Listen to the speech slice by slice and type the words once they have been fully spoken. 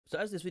So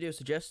as this video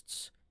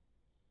suggests,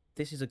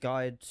 this is a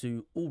guide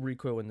to all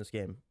recoil in this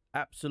game.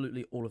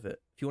 Absolutely all of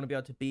it. If you want to be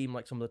able to beam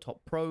like some of the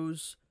top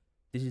pros,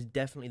 this is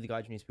definitely the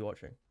guide you need to be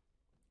watching.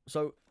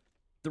 So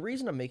the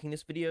reason I'm making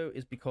this video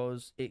is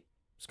because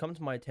it's come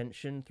to my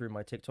attention through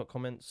my TikTok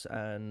comments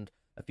and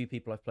a few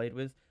people I've played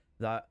with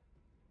that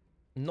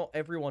not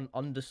everyone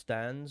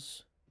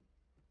understands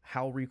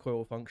how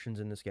recoil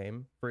functions in this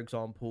game. For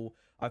example,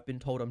 I've been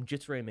told I'm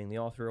jitter aiming the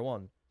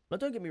R301. Now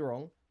don't get me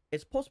wrong,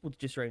 it's possible to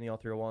jitter aim the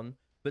R301,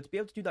 but to be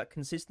able to do that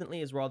consistently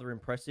is rather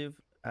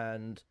impressive,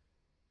 and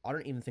I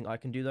don't even think I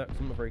can do that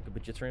because I'm not very good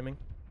with jitter aiming.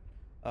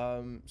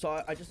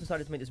 So I just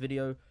decided to make this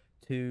video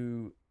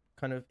to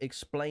kind of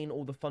explain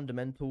all the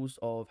fundamentals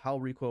of how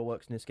recoil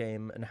works in this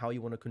game and how you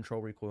want to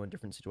control recoil in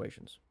different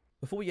situations.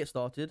 Before we get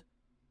started,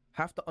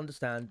 have to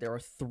understand there are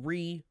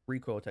 3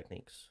 recoil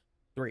techniques.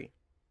 3.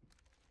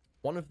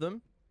 One of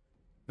them,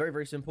 very,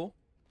 very simple,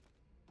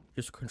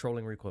 just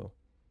controlling recoil.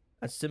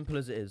 As simple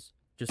as it is.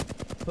 Just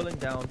pulling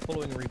down,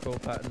 following a recoil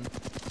pattern,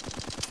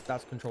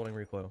 that's controlling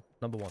recoil.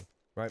 Number 1,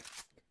 right?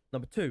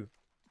 Number 2,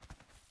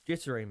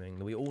 jitter aiming,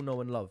 that we all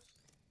know and love.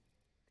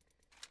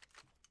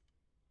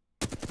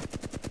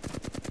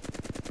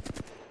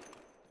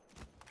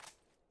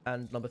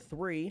 And number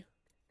 3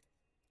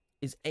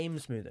 is aim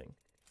smoothing.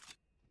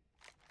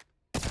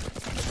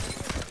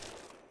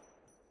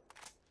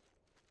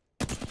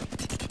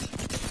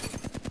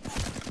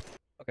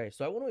 Okay,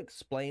 so I want to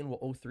explain what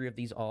all 3 of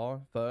these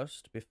are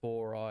first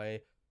before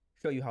I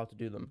show you how to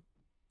do them.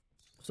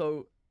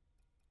 So,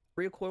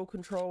 recoil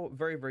control,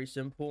 very, very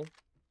simple.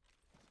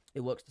 It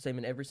works the same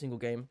in every single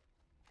game.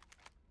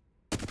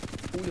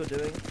 All you're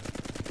doing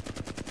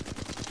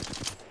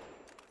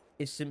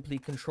is simply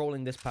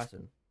controlling this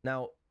pattern.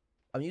 Now,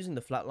 I'm using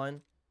the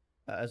flatline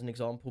as an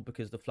example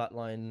because the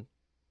flatline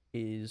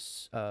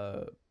is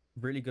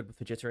really good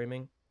for jitter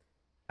aiming,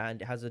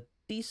 and it has a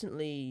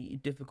decently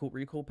difficult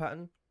recoil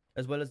pattern,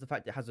 as well as the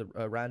fact it has a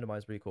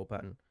randomized recoil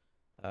pattern.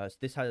 So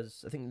this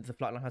has, I think the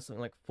flatline has something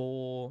like 3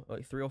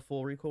 or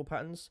 4 recoil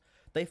patterns.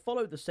 They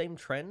follow the same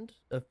trend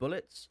of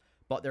bullets,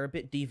 but they're a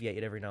bit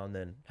deviated every now and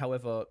then.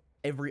 However,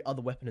 every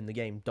other weapon in the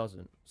game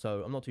doesn't.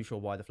 So I'm not too sure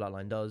why the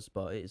flatline does,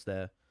 but it is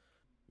there.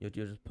 You're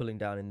just pulling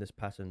down in this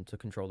pattern to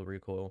control the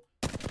recoil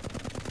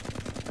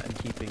and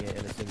keeping it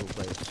in a single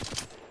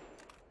place.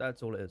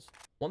 That's all it is.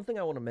 One thing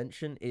I want to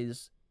mention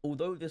is,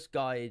 although this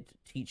guide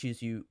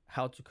teaches you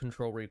how to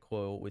control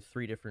recoil with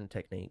 3 different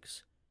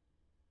techniques,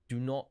 do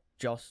not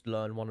just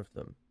learn one of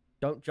them.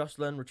 Don't just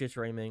learn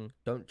jitter aiming,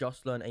 don't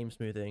just learn aim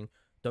smoothing,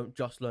 don't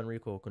just learn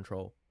recoil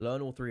control.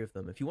 Learn all 3 of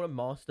them. If you want to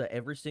master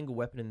every single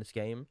weapon in this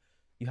game,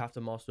 you have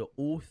to master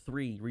all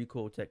 3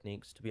 recoil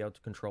techniques to be able to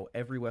control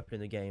every weapon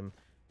in the game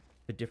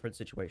for different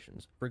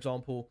situations. For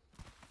example,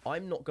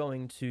 I'm not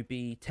going to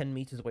be 10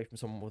 meters away from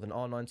someone with an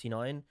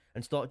R99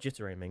 and start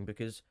jitter aiming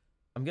because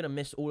I'm going to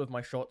miss all of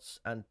my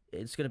shots and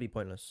it's going to be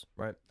pointless,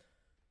 right?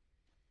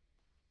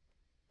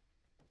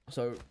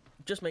 So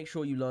just make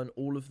sure you learn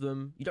all of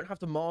them. You don't have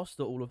to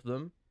master all of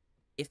them.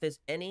 If there's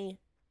any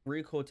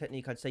recoil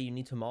technique I'd say you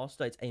need to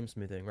master, it's aim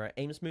smoothing, right?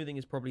 Aim smoothing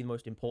is probably the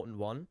most important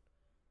one.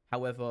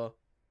 However,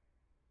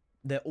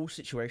 they're all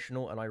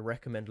situational and I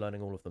recommend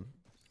learning all of them.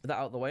 With that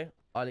out of the way,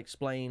 I'll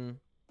explain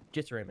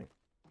jitter aiming.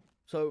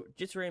 So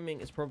jitter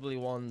aiming is probably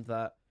one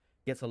that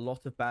gets a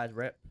lot of bad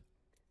rep.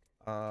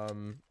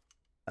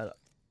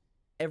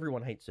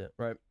 Everyone hates it,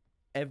 right?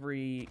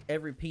 Every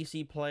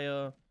PC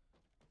player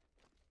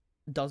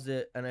does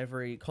it and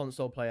every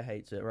console player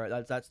hates it,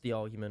 right? That's the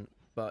argument,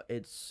 but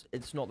it's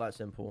not that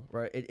simple,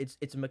 right?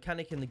 It's a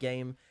mechanic in the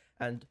game,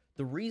 and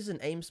the reason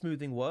aim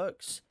smoothing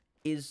works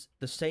is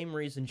the same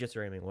reason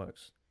jitter aiming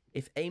works.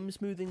 If aim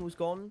smoothing was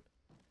gone,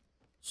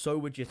 so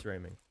would jitter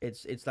aiming.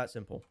 It's that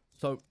simple.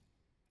 So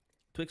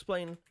to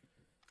explain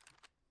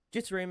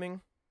jitter aiming,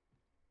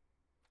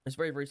 it's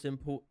very, very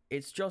simple.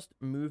 It's just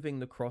moving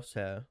the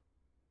crosshair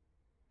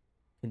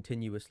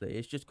continuously.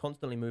 It's just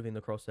constantly moving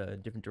the crosshair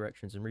in different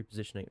directions and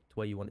repositioning it to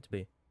where you want it to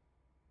be.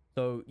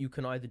 So you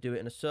can either do it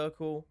in a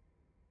circle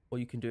or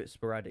you can do it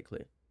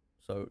sporadically.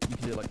 So you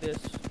can do it like this.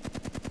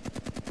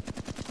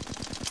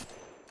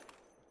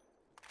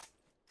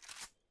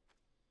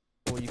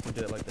 Or you can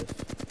do it like this.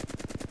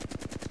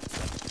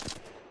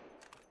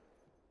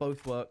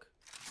 Both work.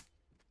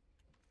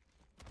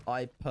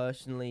 I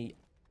personally,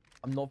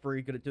 I'm not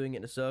very good at doing it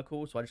in a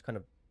circle, so I just kind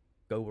of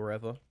go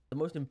wherever. The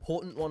most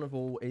important one of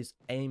all is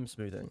aim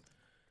smoothing.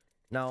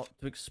 Now,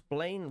 to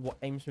explain what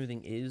aim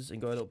smoothing is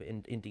and go a little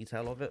bit in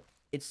detail of it,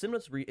 it's similar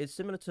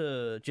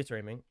to jitter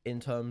aiming in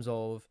terms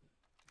of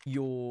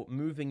you're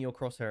moving your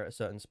crosshair at a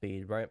certain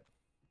speed, right?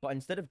 But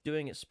instead of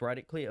doing it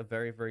sporadically at a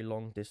very, very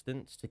long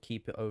distance to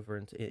keep it over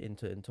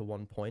into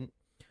one point,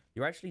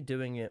 you're actually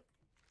doing it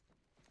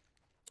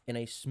in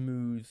a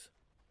smooth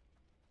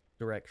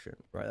direction,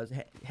 right? That's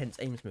hence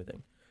aim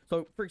smoothing.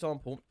 So, for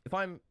example, if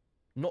I'm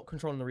not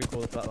controlling the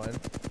recoil of the flatline,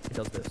 it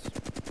does this.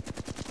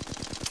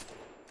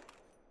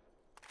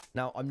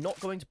 Now, I'm not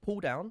going to pull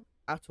down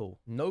at all.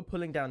 No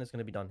pulling down is going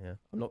to be done here.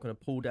 I'm not going to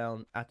pull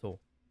down at all.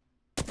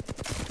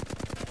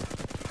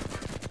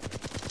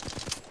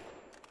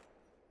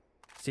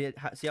 See it?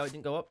 See how it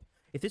didn't go up?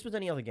 If this was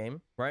any other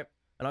game, right,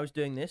 and I was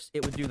doing this,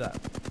 it would do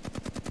that.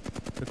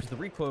 Because the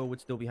recoil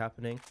would still be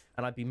happening,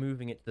 and I'd be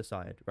moving it to the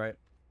side, right?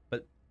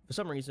 But for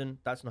some reason,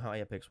 that's not how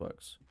Apex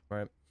works,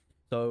 right?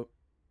 So,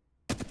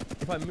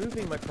 if I'm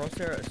moving my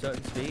crosshair at a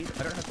certain speed,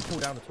 I don't have to pull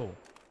down at all.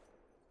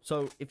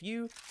 So, if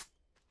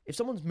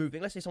someone's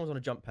moving, let's say someone's on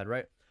a jump pad,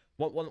 right?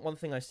 One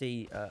thing I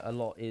see a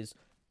lot is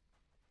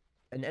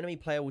an enemy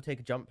player will take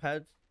a jump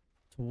pad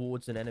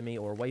towards an enemy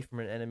or away from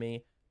an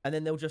enemy, and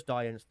then they'll just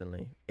die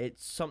instantly.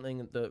 It's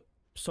something that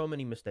so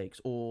many mistakes.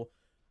 Or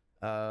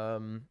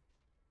for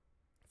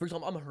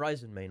example, I'm a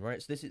Horizon main,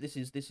 right? So this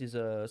is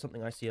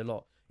something I see a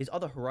lot. Is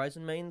other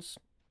Horizon mains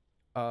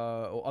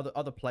or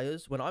other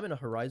players, when I'm in a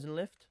Horizon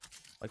lift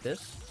like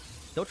this,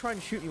 they'll try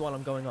and shoot me while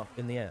I'm going up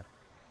in the air.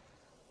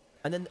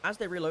 And then as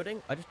they're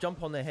reloading, I just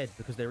jump on their head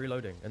because they're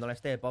reloading, and then I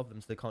stay above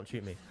them so they can't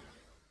shoot me.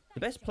 The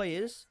best play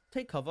is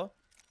take cover,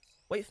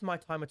 wait for my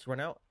timer to run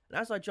out, and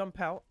as I jump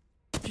out,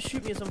 just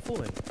shoot me as I'm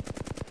falling.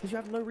 Because you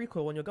have no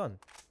recoil on your gun.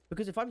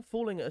 Because if I'm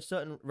falling at a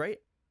certain rate,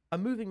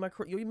 I'm moving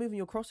you're moving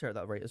your crosshair at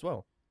that rate as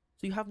well.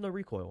 So you have no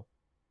recoil.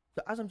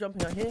 So as I'm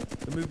jumping out here,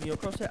 you're moving your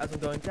crosshair. As I'm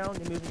going down,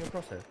 you're moving your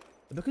crosshair.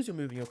 And because you're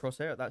moving your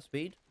crosshair at that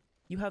speed,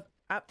 you have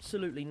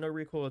absolutely no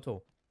recoil at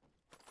all.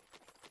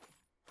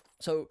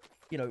 So,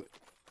 you know,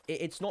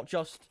 it's not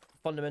just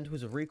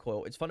fundamentals of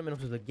recoil, it's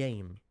fundamentals of the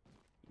game.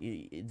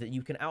 That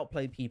you can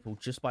outplay people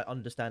just by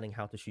understanding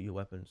how to shoot your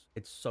weapons.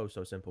 It's so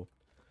simple.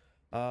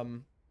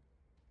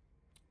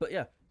 But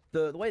yeah,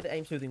 the way that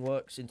aim smoothing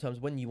works in terms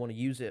of when you want to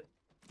use it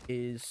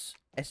is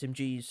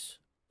SMGs,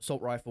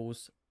 assault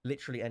rifles,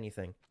 literally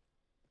anything.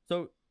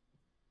 So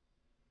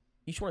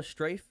you just want to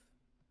strafe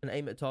and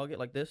aim at a target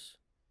like this.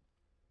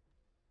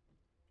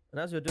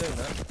 And as you're doing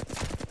that,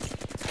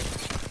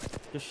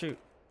 just shoot.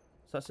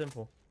 It's that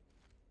simple.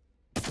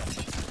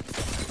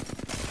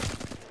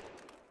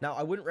 Now,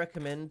 I wouldn't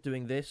recommend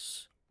doing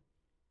this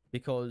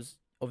because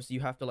obviously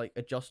you have to like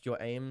adjust your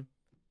aim.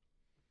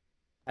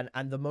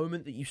 And the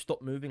moment that you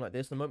stop moving like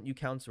this, the moment you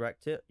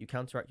counteract it, you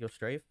counteract your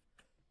strafe,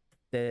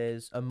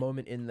 there's a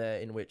moment in there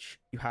in which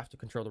you have to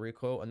control the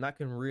recoil, and that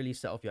can really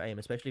set off your aim,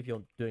 especially if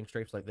you're doing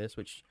strafes like this,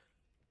 which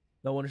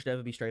no one should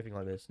ever be strafing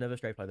like this. Never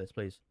strafe like this,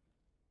 please.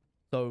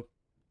 So,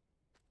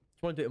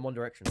 just want to do it in one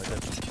direction like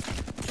this.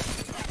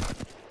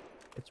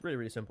 It's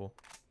really simple.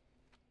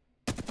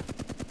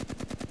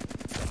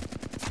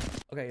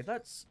 Okay, if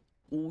that's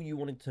all you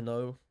wanted to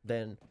know,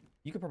 then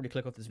you could probably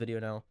click off this video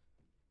now,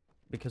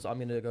 because I'm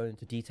going to go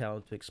into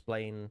detail to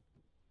explain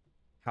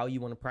how you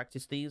want to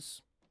practice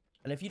these.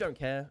 And if you don't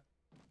care,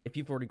 if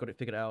you've already got it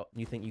figured out and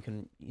you think you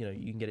can, you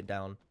can get it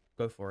down,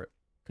 go for it.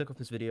 Click off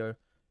this video,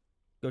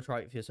 go try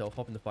it for yourself,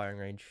 hop in the firing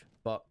range.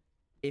 But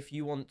if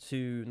you want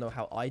to know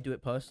how I do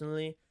it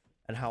personally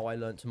and how I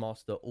learned to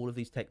master all of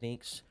these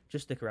techniques,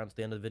 just stick around to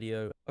the end of the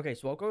video. Okay,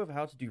 so I'll go over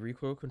how to do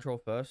recoil control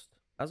first.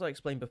 As I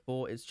explained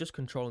before, it's just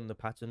controlling the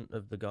pattern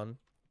of the gun.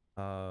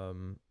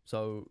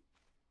 So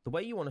the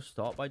way you want to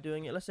start by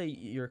doing it, let's say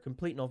you're a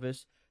complete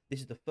novice, this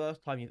is the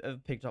first time you've ever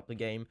picked up the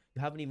game,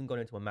 you haven't even gone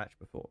into a match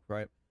before,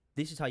 right?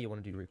 This is how you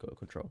want to do recoil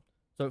control.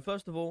 So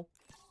first of all,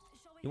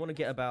 you want to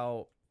get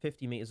about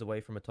 50 meters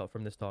away from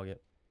this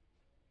target.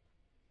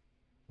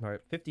 All right,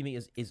 50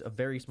 meters is a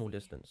very small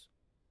distance.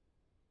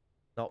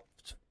 Now,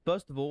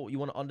 first of all, you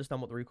want to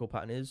understand what the recoil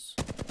pattern is.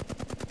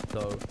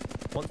 So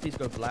once these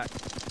go black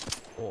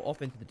or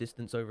off into the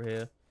distance over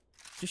here,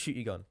 just shoot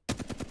your gun.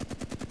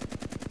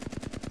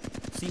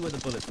 See where the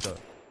bullets go.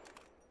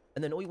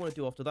 And then all you want to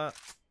do after that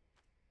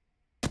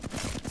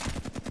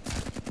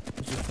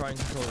is just try and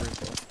control the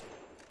recoil.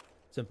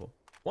 Simple.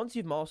 Once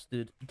you've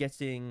mastered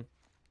getting,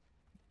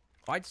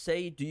 I'd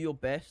say do your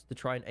best to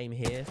try and aim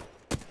here.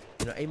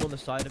 Aim on the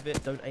side of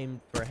it. Don't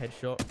aim for a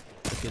headshot,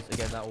 because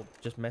again, that will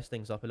just mess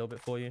things up a little bit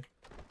for you.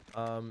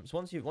 So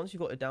once you've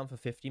got it down for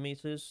 50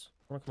 meters,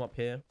 I want to come up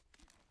here.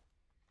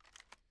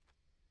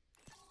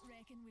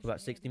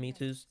 About 60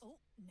 meters.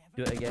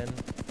 Do it again.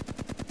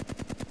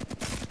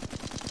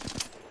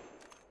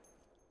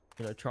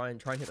 Try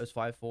and hit those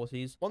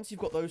 540s. Once you've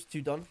got those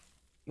two done,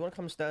 you want to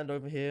come stand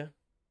over here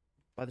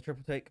by the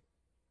triple take.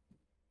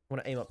 I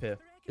want to aim up here.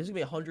 This is gonna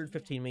be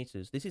 115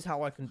 meters. This is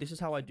how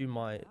I do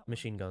my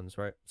machine guns,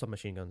 right?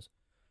 Submachine guns.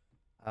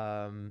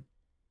 So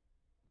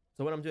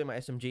when I'm doing my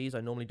SMGs,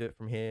 I normally do it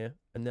from here,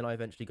 and then I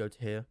eventually go to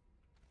here.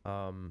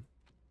 So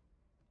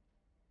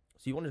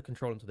you want to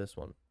control into this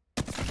one.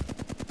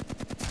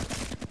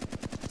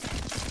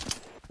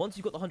 Once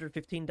you've got the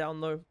 115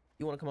 down, though,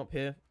 you want to come up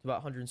here to about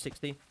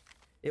 160.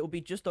 It will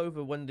be just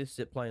over when this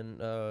zipline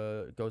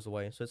goes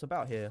away. So it's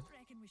about here.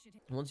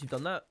 And once you've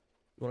done that,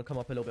 you want to come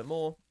up a little bit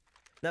more.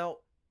 Now,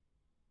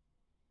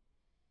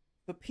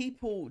 for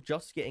people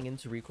just getting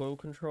into recoil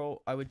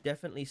control, I would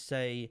definitely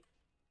say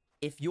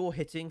if you're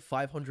hitting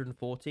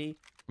 540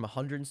 from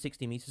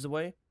 160 meters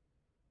away,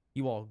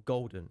 you are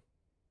golden.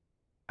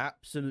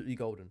 Absolutely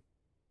golden.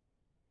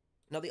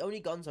 Now, the only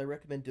guns I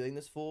recommend doing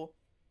this for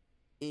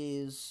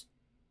is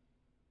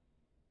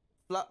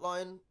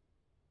Flatline,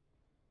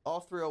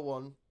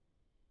 R301,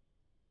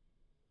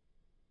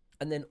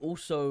 and then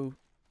also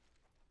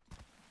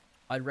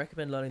I'd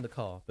recommend learning the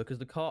car, because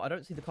the car, I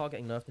don't see the car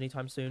getting nerfed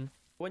anytime soon.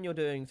 When you're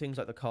doing things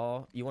like the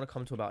car, you want to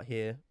come to about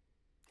here.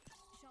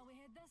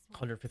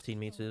 115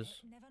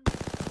 meters.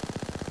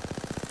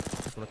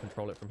 Just want to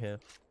control it from here.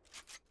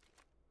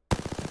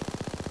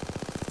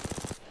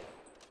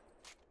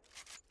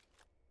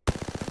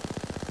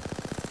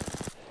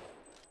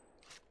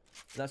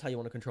 That's how you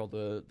want to control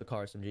the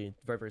car SMG.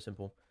 Very, very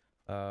simple.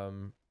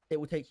 It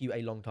will take you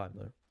a long time,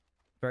 though.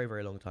 Very,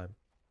 very long time.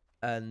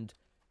 And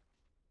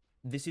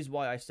this is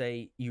why I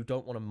say you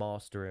don't want to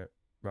master it,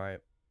 right?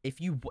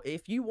 If you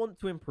want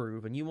to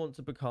improve and you want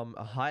to become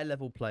a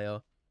high-level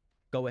player,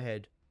 go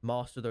ahead,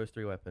 master those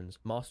 3 weapons.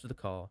 Master the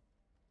car.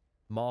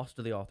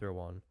 Master the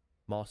R301.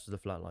 Master the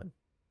flatline.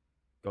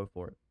 Go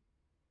for it.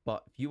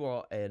 But if you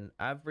are an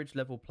average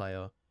level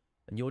player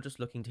and you're just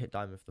looking to hit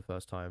diamond for the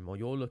first time, or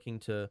you're looking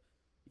to,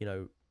 you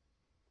know,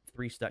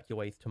 3-stack your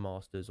way to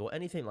masters or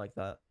anything like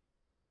that,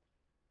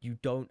 you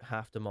don't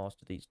have to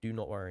master these. Do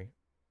not worry.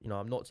 You know,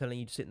 I'm not telling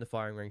you to sit in the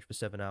firing range for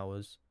 7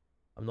 hours.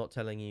 I'm not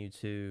telling you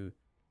to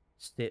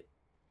sit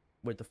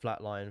with the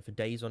flatline for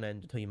days on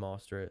end until you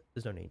master it.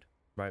 There's no need,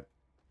 right?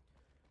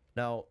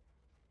 Now,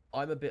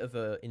 I'm a bit of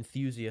an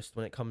enthusiast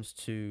when it comes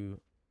to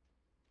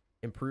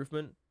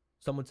improvement.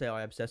 Some would say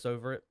I obsess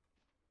over it.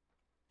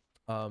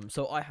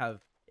 So I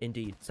have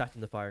indeed sat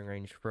in the firing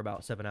range for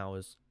about 7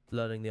 hours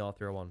learning the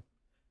R301.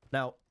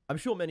 Now, I'm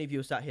sure many of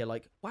you are sat here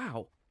like,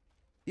 wow,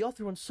 the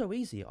R301's so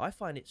easy. I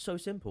find it so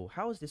simple.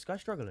 How is this guy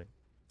struggling?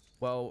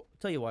 Well, I'll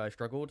tell you why I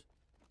struggled.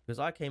 Because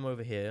I came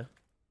over here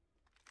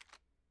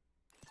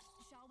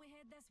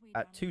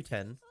at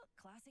 210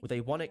 with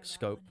a 1x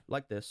scope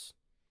like this,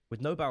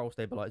 with no barrel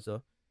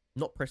stabilizer,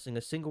 not pressing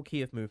a single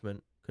key of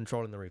movement,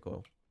 controlling the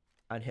recoil,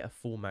 and hit a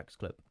full max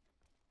clip.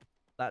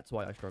 That's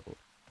why I struggled.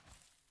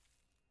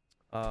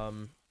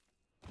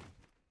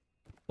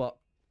 But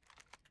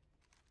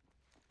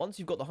once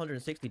you've got the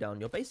 160 down,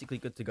 you're basically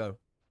good to go.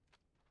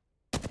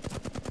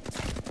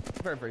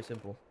 Very, very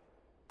simple.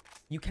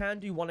 You can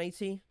do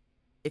 180.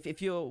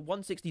 If your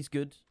 160 is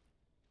good,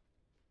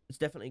 it's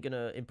definitely going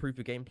to improve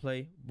your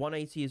gameplay.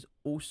 180 is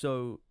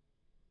also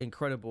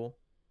incredible.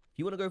 If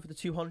you want to go for the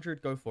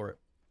 200, go for it.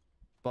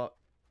 But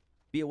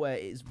be aware,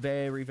 it is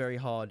very, very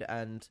hard,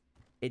 and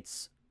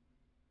it's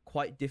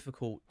quite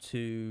difficult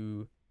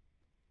to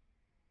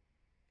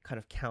kind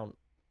of count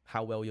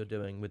how well you're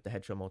doing with the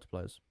headshot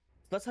multipliers.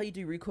 So that's how you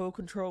do recoil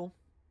control.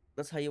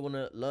 That's how you want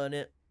to learn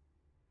it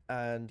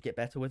and get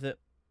better with it.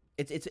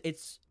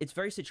 It's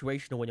very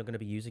situational when you're going to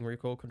be using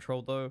recoil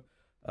control, though.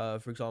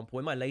 For example,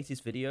 in my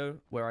latest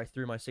video where I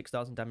threw my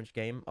 6,000 damage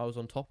game, I was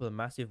on top of a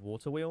massive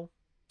water wheel,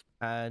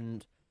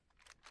 and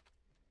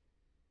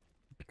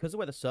because of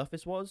where the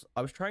surface was,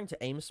 I was trying to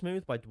aim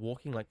smooth by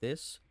walking like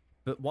this.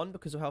 But 1,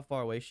 because of how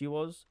far away she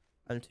was,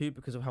 and 2,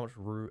 because of how much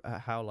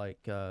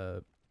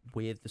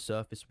weird the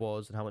surface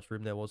was and how much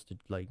room there was to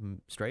like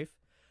strafe,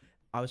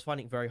 I was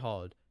finding it very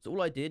hard. So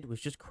all I did was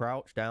just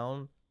crouch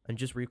down and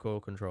just recoil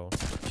control.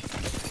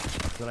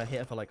 Then I hit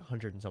her for like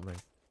 100 and something.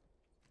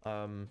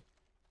 So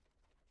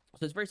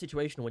it's very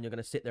situational when you're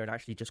going to sit there and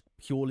actually just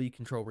purely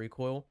control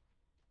recoil.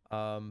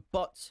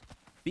 But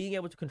being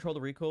able to control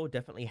the recoil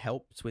definitely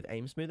helps with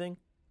aim smoothing.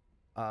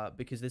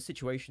 Because there's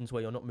situations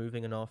where you're not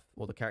moving enough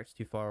or the character's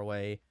too far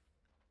away,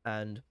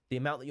 and the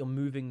amount that you're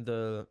moving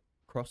the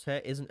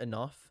crosshair isn't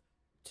enough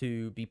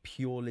to be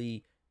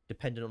purely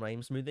dependent on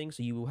aim smoothing,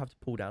 so you will have to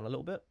pull down a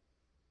little bit.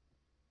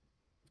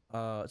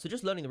 So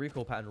just learning the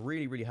recoil pattern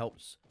really, really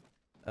helps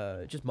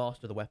just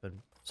master the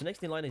weapon. So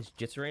next in line is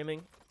jitter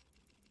aiming.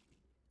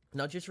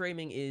 Now, jitter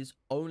aiming is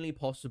only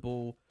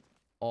possible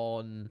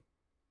on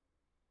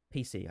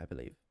PC, I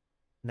believe.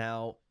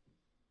 Now,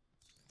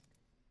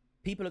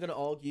 people are going to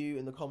argue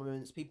in the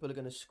comments, people are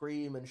going to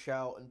scream and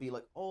shout and be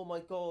like, oh my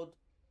god,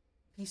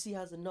 PC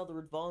has another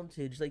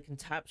advantage, they can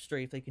tap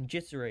strafe, they can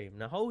jitter aim.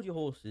 Now hold your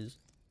horses,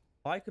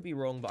 I could be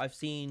wrong, but I've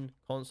seen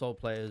console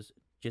players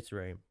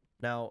jitter aim.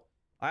 Now,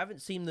 I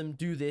haven't seen them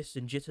do this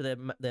and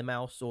jitter their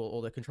mouse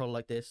or their controller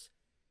like this.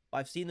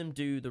 I've seen them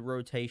do the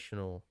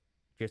rotational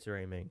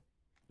jitter aiming.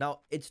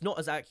 Now, it's not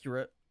as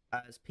accurate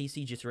as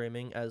PC jitter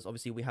aiming, as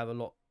obviously we have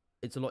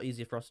it's a lot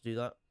easier for us to do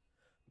that,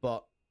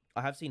 but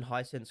I have seen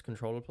high sense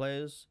controller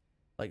players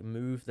like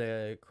move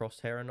their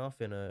crosshair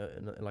enough in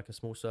like a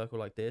small circle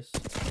like this,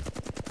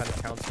 kind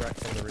of counteract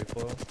some of the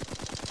recoil.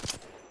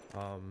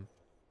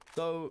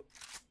 So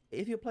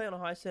if you're playing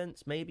on a high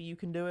sense, maybe you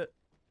can do it.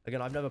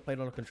 Again, I've never played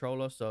on a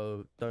controller,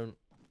 so don't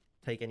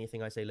take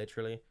anything I say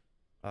literally,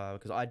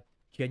 because I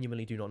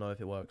genuinely do not know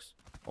if it works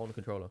on a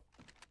controller.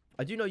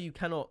 I do know you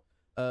cannot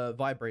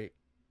vibrate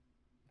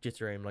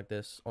jitter aim like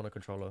this on a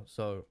controller,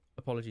 so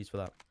apologies for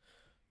that.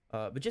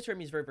 But jitter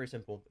aiming is very, very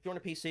simple. If you're on a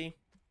PC,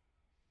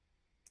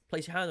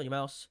 place your hand on your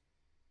mouse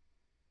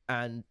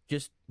and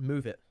just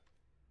move it.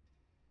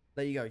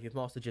 There you go. You've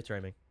mastered jitter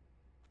aiming.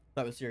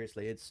 No, but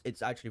seriously,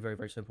 it's actually very,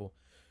 very simple.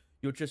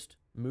 You're just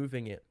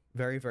moving it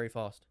very, very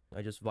fast.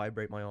 I just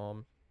vibrate my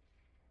arm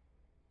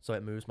so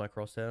it moves my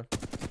crosshair.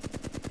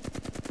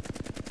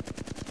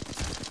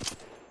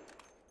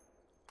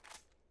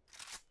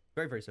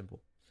 Very, very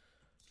simple.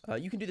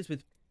 You can do this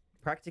with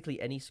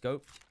practically any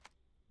scope.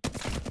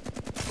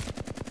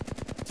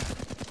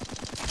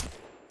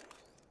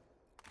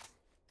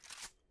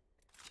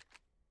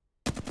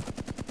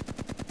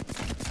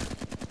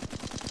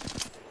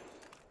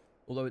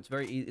 Although it's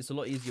it's a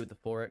lot easier with the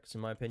 4x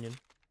in my opinion.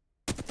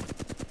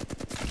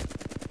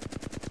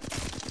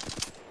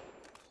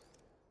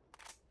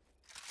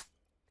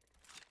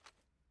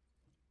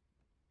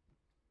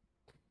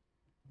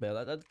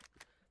 But yeah,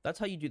 that's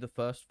how you do the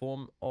first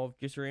form of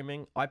jitter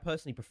aiming. I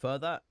personally prefer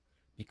that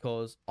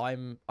because I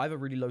have a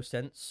really low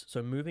sense,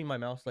 so moving my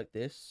mouse like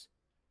this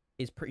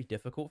is pretty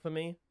difficult for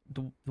me.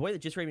 The way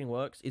that jitter aiming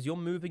works is you're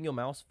moving your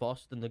mouse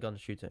faster than the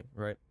gun's shooting,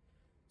 right?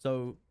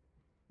 So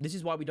this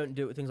is why we don't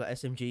do it with things like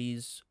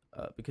SMGs,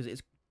 because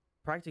it's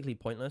practically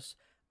pointless.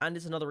 And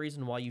it's another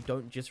reason why you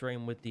don't jitter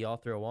aim with the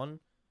R301,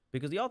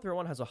 because the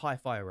R301 has a high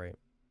fire rate.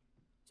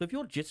 So if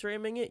you're jitter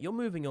aiming it, you're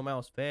moving your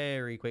mouse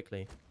very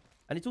quickly.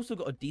 And it's also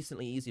got a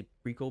decently easy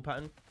recoil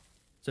pattern.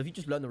 So if you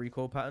just learn the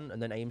recoil pattern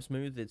and then aim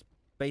smooth, it's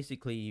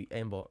basically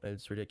aimbot.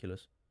 It's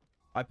ridiculous.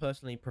 I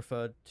personally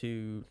preferred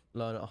to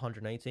learn at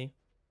 180.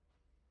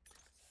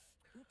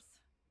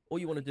 All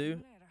you want to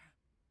do,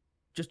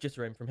 just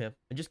jitter aim from here.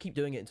 And just keep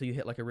doing it until you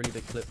hit like a really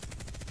big clip.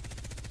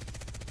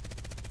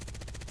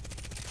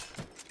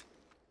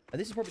 And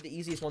this is probably the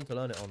easiest one to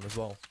learn it on as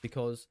well,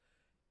 because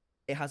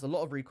it has a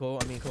lot of recoil.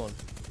 I mean, come on.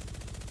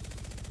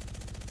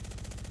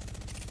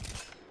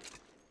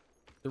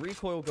 The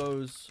recoil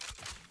goes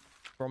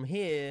from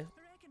here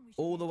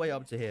all the way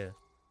up to here.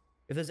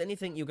 If there's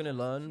anything you're going to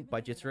learn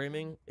by jitter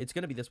aiming, it's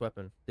going to be this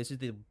weapon. This is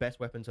the best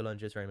weapon to learn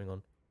jitter aiming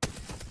on.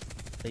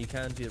 And you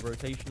can do the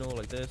rotational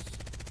like this.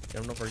 Yeah,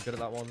 I'm not very good at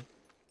that one.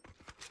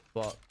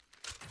 But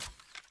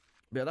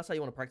yeah, that's how you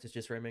want to practice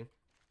jitter aiming.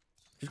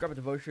 Just grab a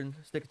devotion,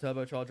 stick a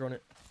turbocharger on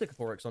it, stick a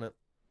 4x on it,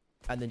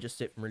 and then just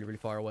sit from really, really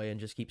far away and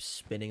just keep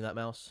spinning that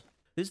mouse.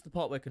 This is the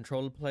part where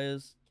controller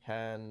players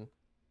can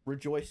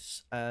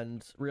rejoice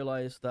and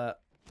realize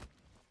that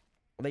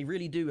they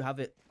really do have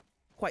it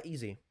quite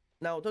easy.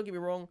 Now, don't get me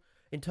wrong,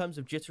 in terms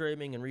of jitter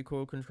aiming and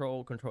recoil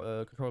control,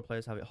 controller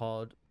players have it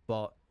hard,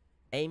 but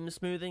aim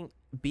smoothing,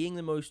 being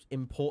the most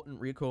important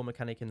recoil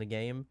mechanic in the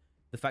game,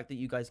 the fact that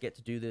you guys get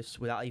to do this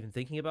without even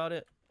thinking about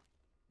it,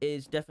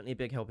 is definitely a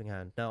big helping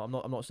hand. Now, I'm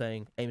not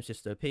saying aim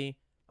assist is OP,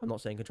 I'm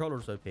not saying controller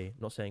is OP, I'm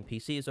not saying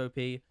PC is OP.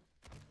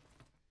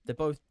 They're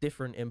both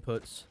different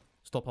inputs.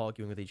 Stop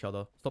arguing with each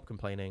other. Stop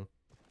complaining.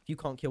 If you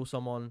can't kill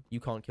someone, you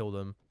can't kill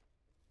them.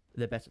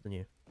 They're better than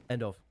you.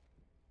 End of.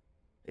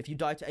 If you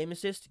die to aim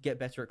assist, get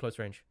better at close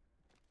range.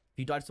 If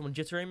you die to someone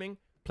jitter aiming,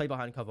 play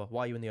behind cover.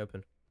 Why are you in the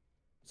open?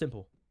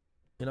 Simple.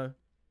 You know?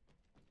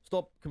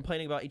 Stop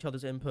complaining about each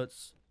other's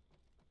inputs.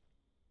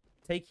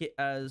 Take it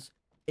as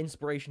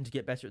inspiration to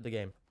get better at the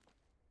game.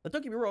 Now,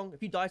 don't get me wrong,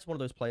 if you die to one of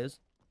those players,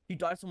 if you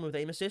die to someone with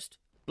aim assist,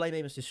 blame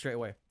aim assist straight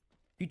away.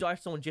 If you die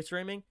to someone jitter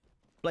aiming,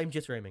 blame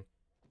jitter aiming.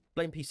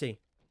 Blame PC.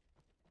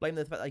 Blame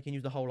the fact that they can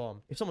use the whole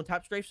arm. If someone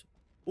tap strafes,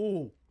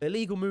 ooh,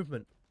 illegal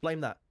movement.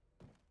 Blame that.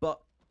 But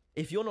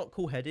if you're not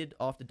cool-headed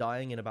after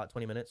dying in about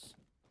 20 minutes,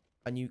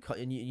 and you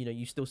know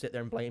you still sit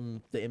there and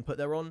blame the input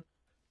they're on,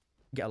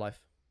 get a life.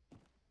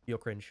 You're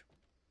cringe.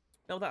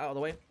 Now with that out of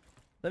the way,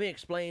 let me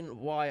explain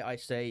why I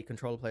say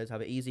controller players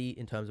have it easy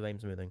in terms of aim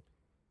smoothing.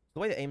 The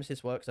way that aim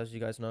assist works, as you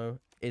guys know,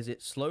 is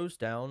it slows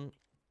down.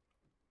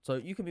 So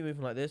you can be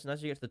moving like this, and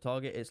as you get to the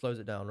target, it slows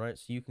it down, right?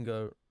 So you can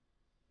go,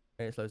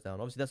 and it slows down.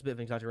 Obviously, that's a bit of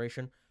an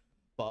exaggeration,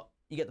 but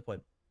you get the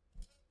point.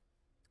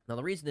 Now,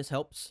 the reason this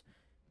helps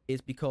is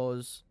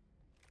because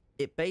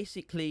it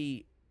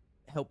basically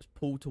helps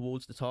pull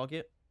towards the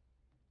target.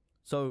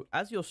 So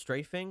as you're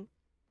strafing,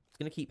 it's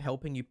going to keep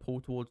helping you pull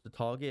towards the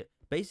target,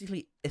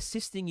 basically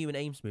assisting you in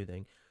aim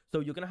smoothing. So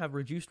you're going to have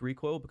reduced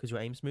recoil because you're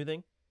aim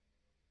smoothing.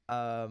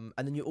 And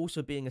then you're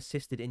also being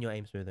assisted in your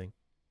aim smoothing.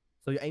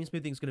 So your aim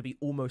smoothing is going to be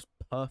almost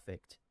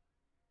perfect.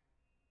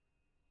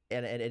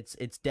 And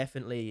it's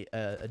definitely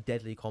a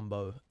deadly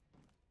combo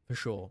for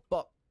sure.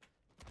 But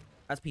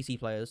as PC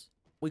players,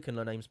 we can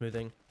learn aim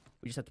smoothing.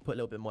 We just have to put a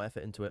little bit more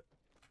effort into it.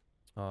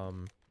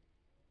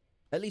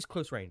 At least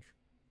close range.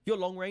 If you're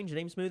long range and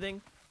aim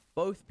smoothing,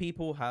 both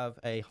people have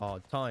a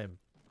hard time.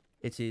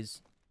 It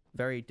is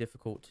very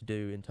difficult to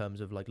do in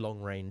terms of like long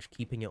range,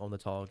 keeping it on the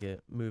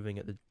target, moving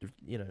at the,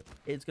 you know,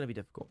 it's going to be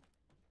difficult.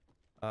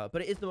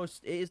 But it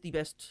is the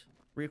best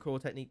recoil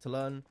technique to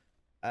learn,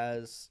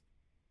 as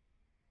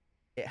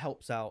it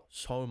helps out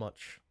so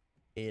much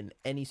in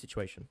any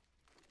situation.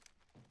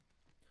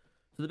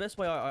 So the best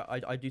way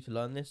I do to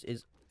learn this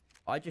is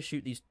I just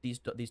shoot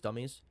these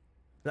dummies.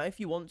 Now,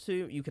 if you want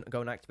to, you can go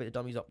and activate the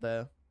dummies up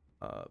there,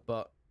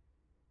 but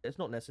it's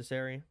not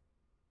necessary.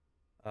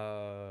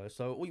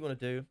 So all you want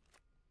to do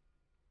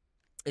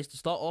is to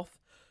start off,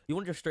 you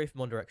want to just strafe in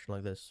one direction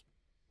like this.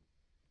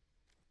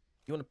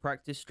 You want to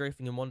practice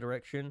strafing in one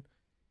direction,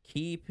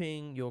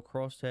 keeping your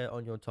crosshair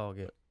on your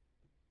target.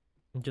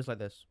 Just like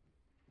this.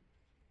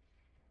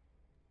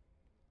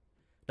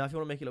 Now, if you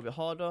want to make it a little bit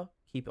harder,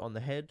 keep it on the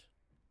head.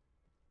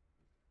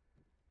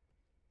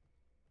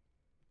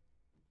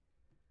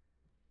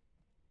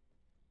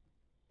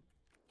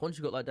 Once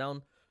you've got that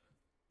down,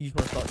 you just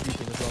want to start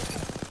shooting as well.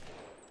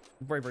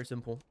 Very, very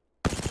simple.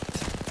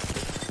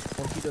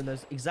 Want to keep doing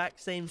those exact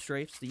same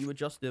strafes that you were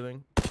just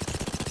doing.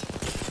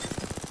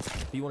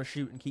 But you want to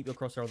shoot and keep your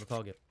crosshair on the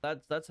target.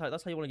 That's how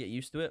you want to get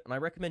used to it. And I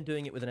recommend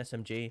doing it with an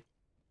SMG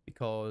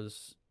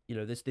because, you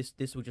know, this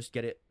will just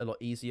get it a lot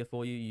easier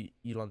for you.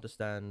 You'll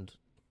understand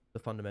the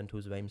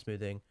fundamentals of aim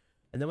smoothing.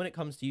 And then when it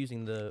comes to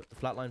using the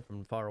flatline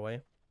from far away,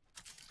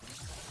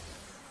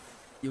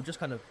 you'll just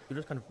kind of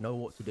know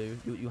what to do.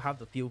 You have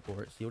the feel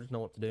for it, so you'll just know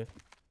what to do.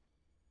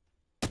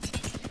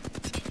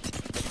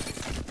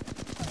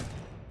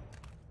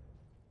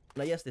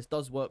 Now, yes, this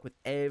does work with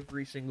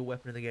every single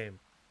weapon in the game.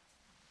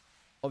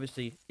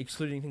 Obviously,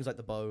 excluding things like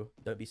the bow,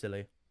 don't be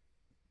silly.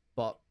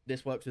 But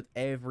this works with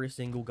every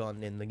single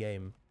gun in the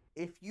game.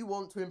 If you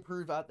want to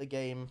improve at the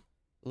game,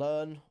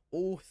 learn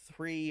all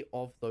 3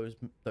 of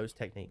those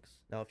techniques.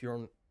 Now, if you're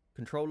on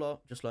controller,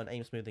 just learn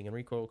aim smoothing and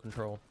recoil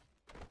control.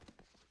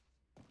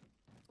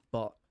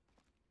 But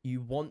if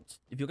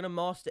you're going to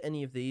master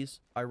any of these,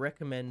 I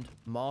recommend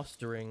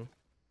mastering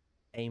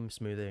aim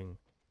smoothing.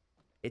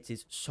 It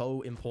is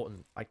so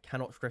important. I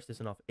cannot stress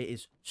this enough. It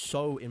is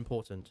so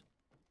important.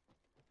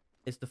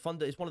 It's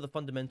one of the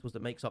fundamentals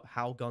that makes up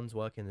how guns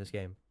work in this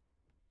game.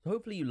 So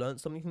hopefully you learned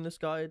something from this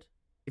guide.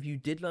 If you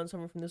did learn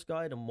something from this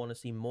guide and want to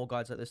see more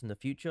guides like this in the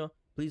future,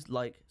 please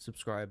like,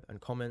 subscribe, and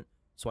comment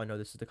so I know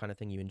this is the kind of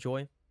thing you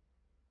enjoy. And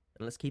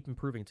let's keep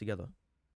improving together.